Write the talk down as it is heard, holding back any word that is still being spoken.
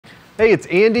Hey, it's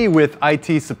Andy with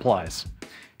IT Supplies.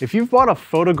 If you've bought a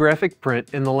photographic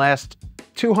print in the last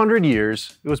 200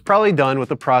 years, it was probably done with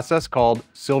a process called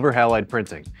silver halide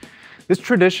printing. This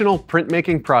traditional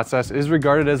printmaking process is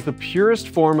regarded as the purest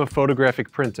form of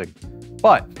photographic printing.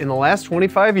 But in the last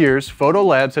 25 years, photo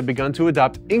labs have begun to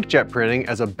adopt inkjet printing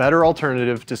as a better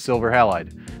alternative to silver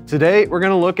halide. Today, we're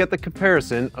going to look at the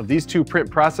comparison of these two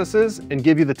print processes and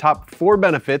give you the top 4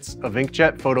 benefits of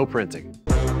inkjet photo printing.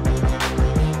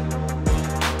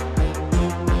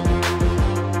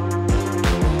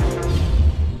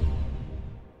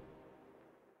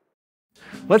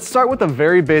 Let's start with a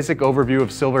very basic overview of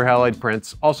silver halide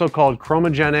prints, also called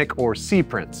chromogenic or C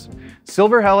prints.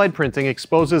 Silver halide printing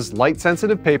exposes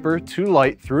light-sensitive paper to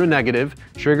light through a negative,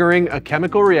 triggering a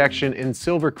chemical reaction in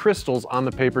silver crystals on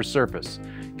the paper's surface.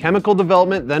 Chemical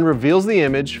development then reveals the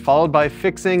image, followed by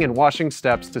fixing and washing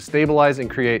steps to stabilize and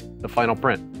create the final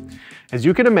print. As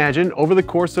you can imagine, over the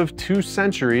course of 2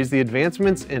 centuries, the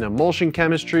advancements in emulsion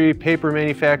chemistry, paper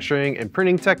manufacturing, and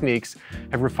printing techniques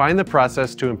have refined the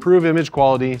process to improve image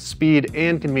quality, speed,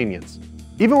 and convenience.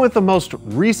 Even with the most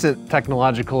recent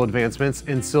technological advancements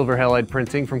in silver halide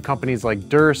printing from companies like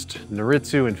Durst,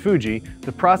 Noritsu, and Fuji,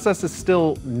 the process is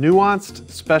still nuanced,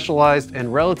 specialized,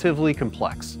 and relatively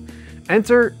complex.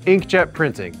 Enter inkjet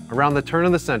printing around the turn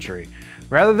of the century.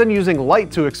 Rather than using light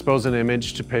to expose an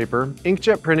image to paper,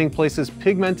 inkjet printing places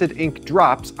pigmented ink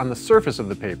drops on the surface of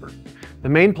the paper. The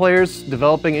main players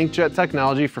developing inkjet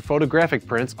technology for photographic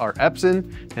prints are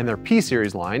Epson and their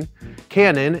P-Series line,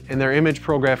 Canon and their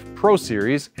ImagePrograph Pro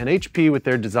Series, and HP with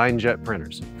their DesignJet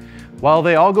printers. While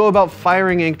they all go about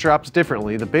firing ink drops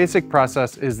differently, the basic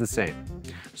process is the same.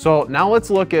 So now let's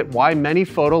look at why many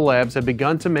photo labs have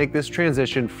begun to make this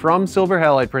transition from silver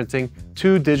halide printing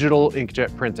to digital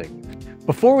inkjet printing.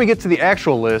 Before we get to the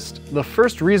actual list, the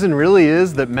first reason really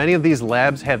is that many of these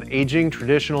labs have aging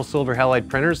traditional silver halide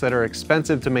printers that are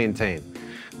expensive to maintain.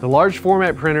 The large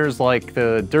format printers like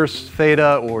the Durst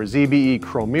Theta or ZBE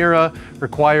Chromira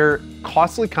require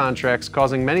costly contracts,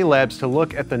 causing many labs to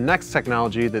look at the next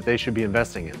technology that they should be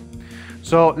investing in.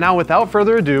 So now without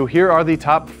further ado, here are the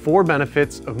top 4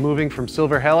 benefits of moving from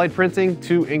silver halide printing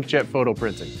to inkjet photo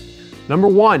printing. Number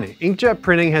 1, inkjet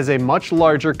printing has a much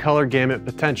larger color gamut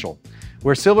potential.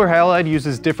 Where silver halide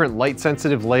uses different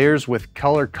light-sensitive layers with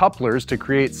color couplers to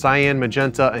create cyan,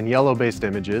 magenta, and yellow-based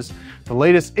images, the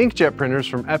latest inkjet printers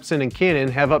from Epson and Canon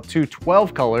have up to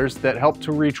 12 colors that help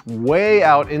to reach way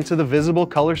out into the visible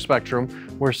color spectrum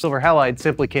where silver halide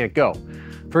simply can't go.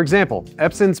 For example,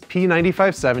 Epson's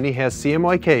P9570 has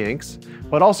CMYK inks,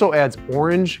 but also adds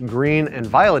orange, green, and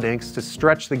violet inks to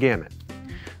stretch the gamut.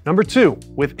 Number 2,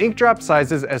 with ink drop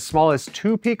sizes as small as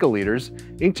 2 picoliters,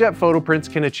 inkjet photo prints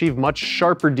can achieve much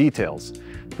sharper details.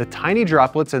 The tiny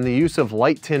droplets and the use of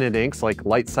light tinted inks like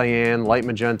light cyan, light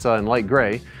magenta, and light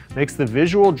gray makes the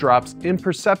visual drops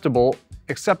imperceptible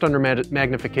except under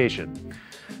magnification.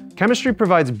 Chemistry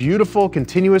provides beautiful,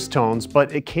 continuous tones,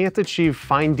 but it can't achieve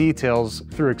fine details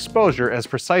through exposure as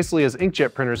precisely as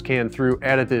inkjet printers can through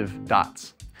additive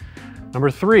dots. Number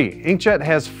 3, inkjet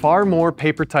has far more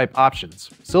paper type options.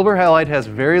 Silver halide has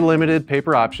very limited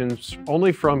paper options,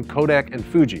 only from Kodak and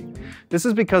Fuji. This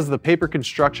is because the paper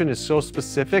construction is so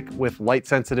specific with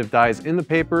light-sensitive dyes in the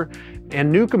paper,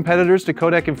 and new competitors to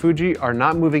Kodak and Fuji are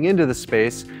not moving into the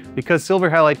space because silver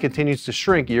halide continues to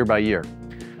shrink year by year.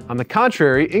 On the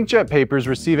contrary, inkjet papers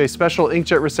receive a special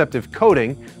inkjet receptive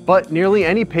coating, but nearly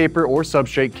any paper or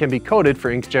substrate can be coated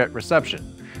for inkjet reception.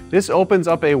 This opens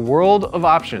up a world of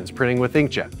options printing with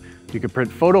inkjet. You can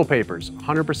print photo papers,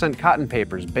 100% cotton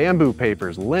papers, bamboo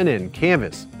papers, linen,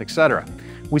 canvas, etc.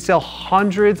 We sell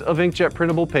hundreds of inkjet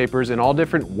printable papers in all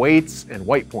different weights and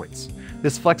white points.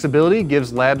 This flexibility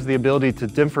gives labs the ability to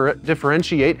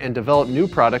differentiate and develop new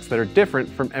products that are different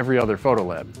from every other photo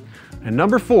lab. And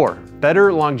number 4,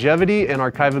 better longevity and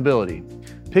archivability.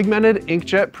 Pigmented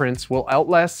inkjet prints will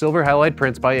outlast silver halide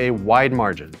prints by a wide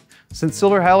margin. Since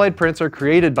silver halide prints are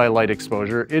created by light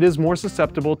exposure, it is more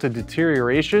susceptible to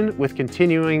deterioration with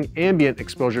continuing ambient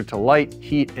exposure to light,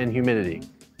 heat, and humidity.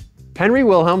 Henry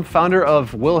Wilhelm, founder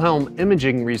of Wilhelm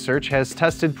Imaging Research, has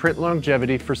tested print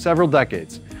longevity for several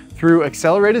decades. Through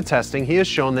accelerated testing, he has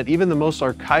shown that even the most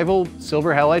archival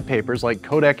silver halide papers like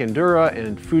Kodak Endura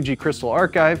and Fuji Crystal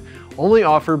Archive only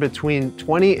offer between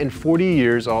 20 and 40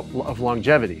 years of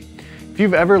longevity. If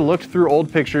you've ever looked through old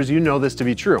pictures, you know this to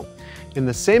be true. In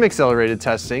the same accelerated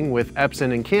testing with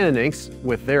Epson and Canon inks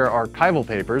with their archival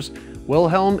papers,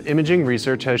 Wilhelm Imaging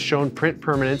Research has shown print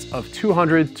permanence of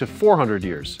 200 to 400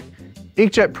 years.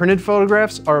 Inkjet printed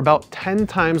photographs are about 10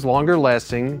 times longer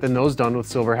lasting than those done with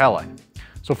silver halide.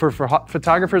 So for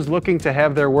photographers looking to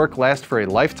have their work last for a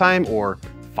lifetime or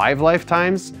 5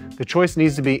 lifetimes, the choice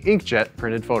needs to be inkjet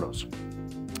printed photos.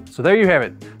 So there you have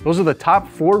it. Those are the top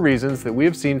 4 reasons that we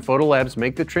have seen photolabs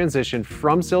make the transition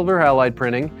from silver halide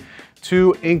printing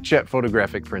to inkjet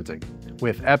photographic printing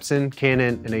with Epson,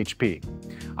 Canon, and HP.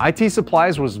 IT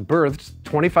Supplies was birthed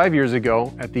 25 years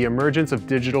ago at the emergence of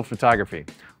digital photography.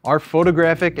 Our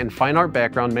photographic and fine art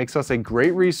background makes us a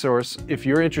great resource if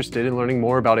you're interested in learning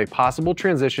more about a possible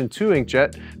transition to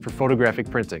inkjet for photographic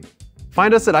printing.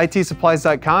 Find us at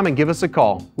itsupplies.com and give us a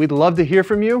call. We'd love to hear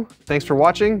from you. Thanks for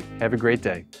watching. Have a great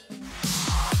day.